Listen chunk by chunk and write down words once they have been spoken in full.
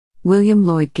William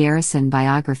Lloyd Garrison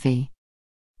Biography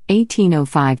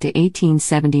 1805 to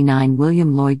 1879.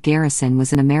 William Lloyd Garrison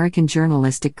was an American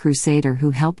journalistic crusader who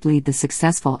helped lead the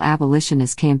successful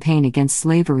abolitionist campaign against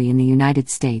slavery in the United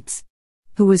States.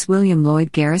 Who was William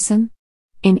Lloyd Garrison?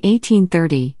 In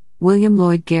 1830, William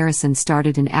Lloyd Garrison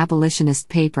started an abolitionist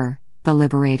paper, the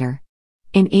Liberator.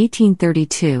 In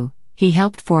 1832, he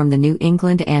helped form the New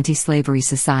England Anti-Slavery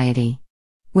Society.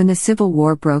 When the Civil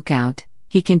War broke out,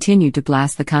 he continued to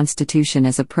blast the Constitution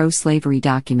as a pro-slavery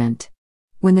document.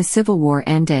 When the Civil War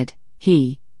ended,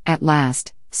 he, at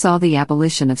last, saw the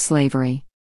abolition of slavery.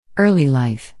 Early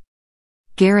life.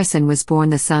 Garrison was born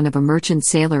the son of a merchant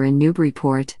sailor in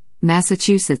Newburyport,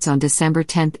 Massachusetts on December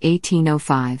 10,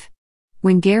 1805.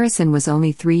 When Garrison was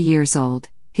only 3 years old,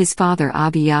 his father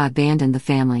Abia abandoned the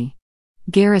family.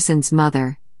 Garrison's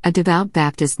mother, a devout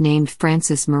Baptist named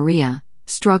Frances Maria,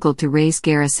 struggled to raise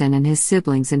Garrison and his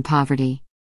siblings in poverty.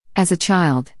 As a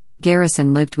child,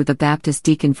 Garrison lived with a Baptist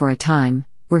deacon for a time,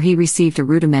 where he received a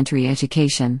rudimentary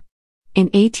education. In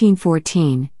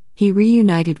 1814, he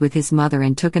reunited with his mother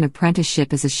and took an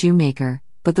apprenticeship as a shoemaker,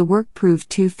 but the work proved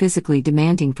too physically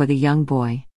demanding for the young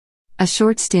boy. A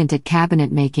short stint at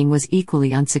cabinet making was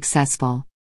equally unsuccessful.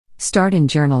 Start in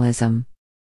journalism.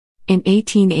 In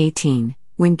 1818,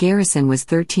 when Garrison was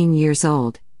 13 years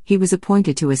old, he was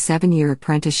appointed to a 7-year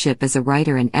apprenticeship as a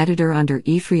writer and editor under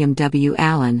Ephraim W.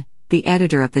 Allen, the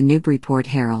editor of the Newburyport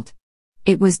Herald.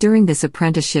 It was during this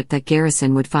apprenticeship that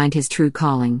Garrison would find his true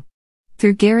calling.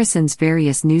 Through Garrison's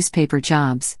various newspaper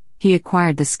jobs, he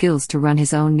acquired the skills to run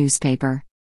his own newspaper.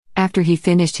 After he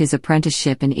finished his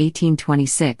apprenticeship in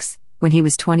 1826, when he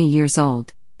was 20 years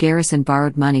old, Garrison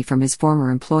borrowed money from his former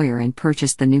employer and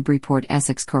purchased the Newburyport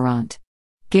Essex Courant.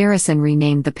 Garrison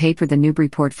renamed the paper the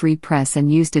Newburyport Free Press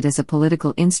and used it as a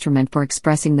political instrument for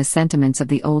expressing the sentiments of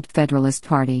the Old Federalist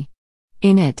Party.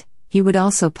 In it, he would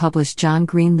also publish John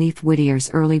Greenleaf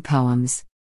Whittier's early poems.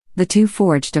 The two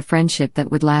forged a friendship that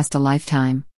would last a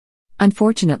lifetime.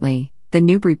 Unfortunately, the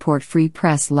Newburyport Free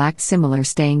Press lacked similar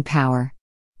staying power.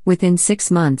 Within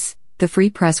 6 months, the Free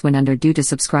Press went under due to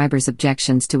subscribers'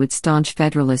 objections to its staunch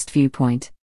Federalist viewpoint.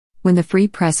 When the Free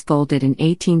Press folded in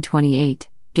 1828,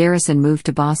 Garrison moved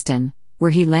to Boston, where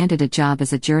he landed a job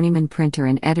as a journeyman printer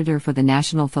and editor for the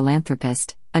National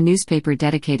Philanthropist, a newspaper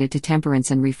dedicated to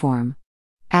temperance and reform.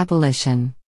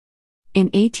 Abolition. In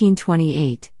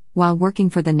 1828, while working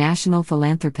for the National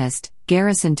Philanthropist,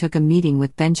 Garrison took a meeting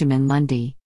with Benjamin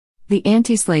Lundy. The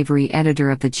anti-slavery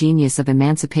editor of the Genius of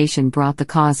Emancipation brought the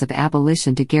cause of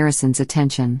abolition to Garrison's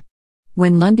attention.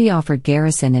 When Lundy offered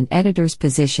Garrison an editor's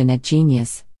position at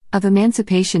Genius of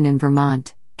Emancipation in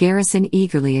Vermont, Garrison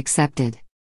eagerly accepted.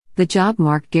 The job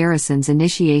marked Garrison's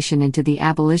initiation into the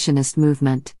abolitionist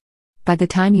movement. By the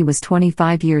time he was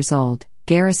 25 years old,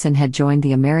 Garrison had joined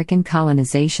the American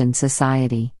Colonization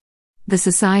Society. The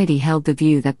society held the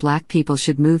view that black people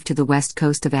should move to the west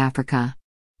coast of Africa.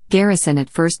 Garrison at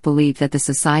first believed that the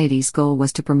society's goal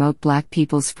was to promote black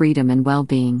people's freedom and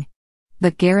well-being.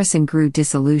 But Garrison grew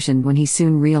disillusioned when he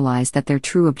soon realized that their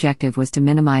true objective was to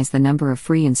minimize the number of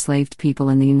free enslaved people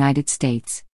in the United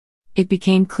States. It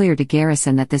became clear to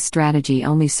Garrison that this strategy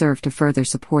only served to further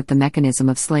support the mechanism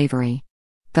of slavery.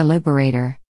 The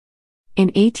Liberator. In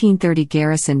 1830,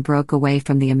 Garrison broke away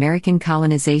from the American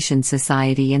Colonization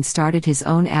Society and started his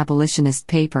own abolitionist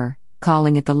paper,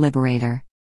 calling it the Liberator.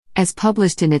 As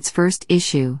published in its first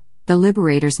issue, the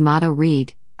Liberator's motto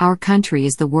read, "Our country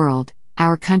is the world,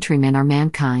 our countrymen are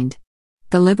mankind."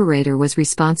 The Liberator was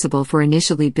responsible for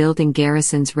initially building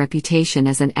Garrison's reputation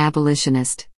as an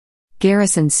abolitionist.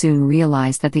 Garrison soon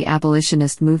realized that the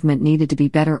abolitionist movement needed to be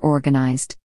better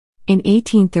organized. In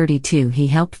 1832, he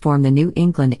helped form the New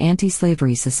England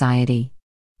Anti-Slavery Society.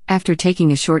 After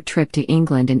taking a short trip to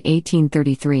England in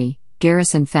 1833,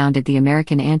 Garrison founded the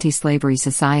American Anti-Slavery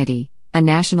Society, a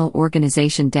national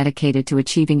organization dedicated to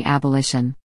achieving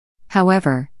abolition.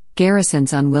 However,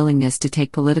 Garrison's unwillingness to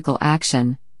take political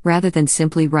action, rather than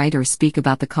simply write or speak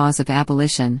about the cause of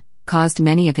abolition, caused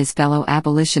many of his fellow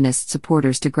abolitionist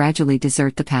supporters to gradually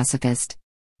desert the pacifist.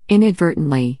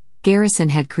 Inadvertently, Garrison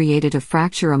had created a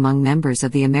fracture among members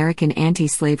of the American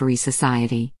Anti-Slavery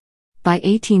Society. By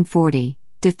 1840,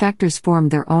 defectors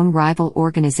formed their own rival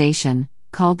organization,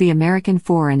 called the American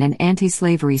Foreign and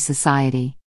Anti-Slavery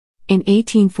Society. In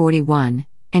 1841,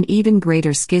 an even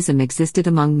greater schism existed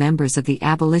among members of the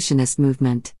abolitionist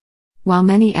movement. While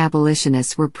many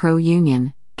abolitionists were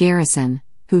pro-union, Garrison,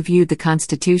 who viewed the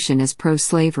Constitution as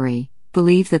pro-slavery,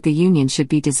 believed that the Union should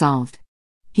be dissolved.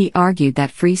 He argued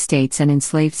that free states and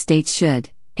enslaved states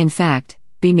should, in fact,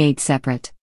 be made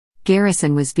separate.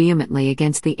 Garrison was vehemently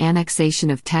against the annexation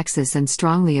of Texas and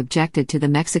strongly objected to the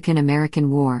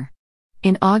Mexican-American War.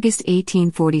 In August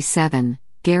 1847,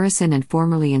 Garrison and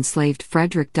formerly enslaved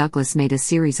Frederick Douglass made a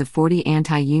series of 40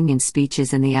 anti-Union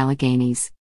speeches in the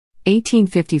Alleghenies.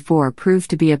 1854 proved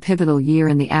to be a pivotal year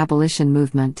in the abolition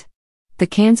movement. The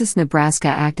Kansas-Nebraska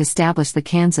Act established the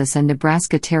Kansas and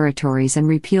Nebraska territories and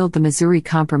repealed the Missouri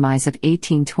Compromise of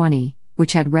 1820,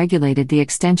 which had regulated the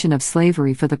extension of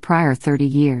slavery for the prior 30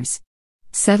 years.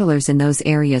 Settlers in those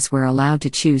areas were allowed to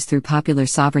choose through popular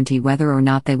sovereignty whether or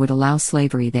not they would allow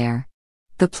slavery there.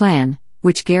 The plan,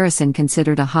 which Garrison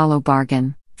considered a hollow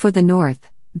bargain for the North,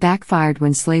 backfired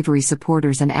when slavery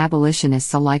supporters and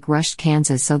abolitionists alike rushed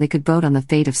Kansas so they could vote on the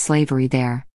fate of slavery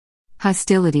there.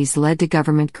 Hostilities led to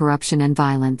government corruption and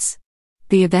violence.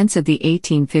 The events of the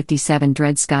 1857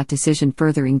 Dred Scott decision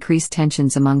further increased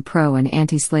tensions among pro- and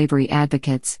anti-slavery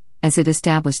advocates, as it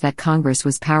established that Congress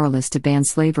was powerless to ban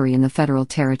slavery in the federal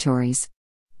territories.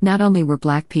 Not only were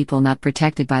black people not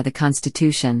protected by the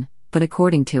Constitution, but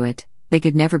according to it, they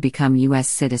could never become U.S.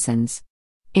 citizens.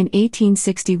 In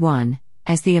 1861,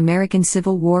 as the American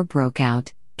Civil War broke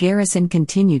out, Garrison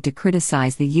continued to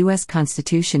criticize the U.S.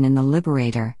 Constitution in the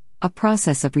Liberator, a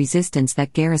process of resistance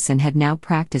that Garrison had now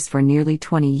practiced for nearly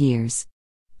 20 years.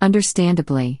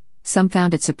 Understandably, some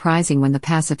found it surprising when the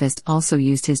pacifist also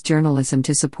used his journalism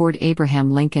to support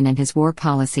Abraham Lincoln and his war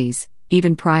policies,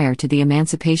 even prior to the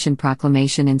Emancipation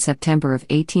Proclamation in September of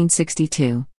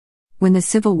 1862. When the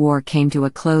Civil War came to a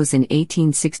close in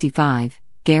 1865,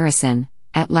 Garrison,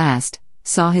 at last,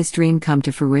 saw his dream come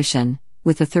to fruition.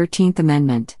 With the 13th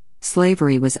Amendment,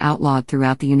 slavery was outlawed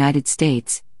throughout the United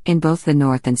States, in both the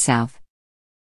North and South.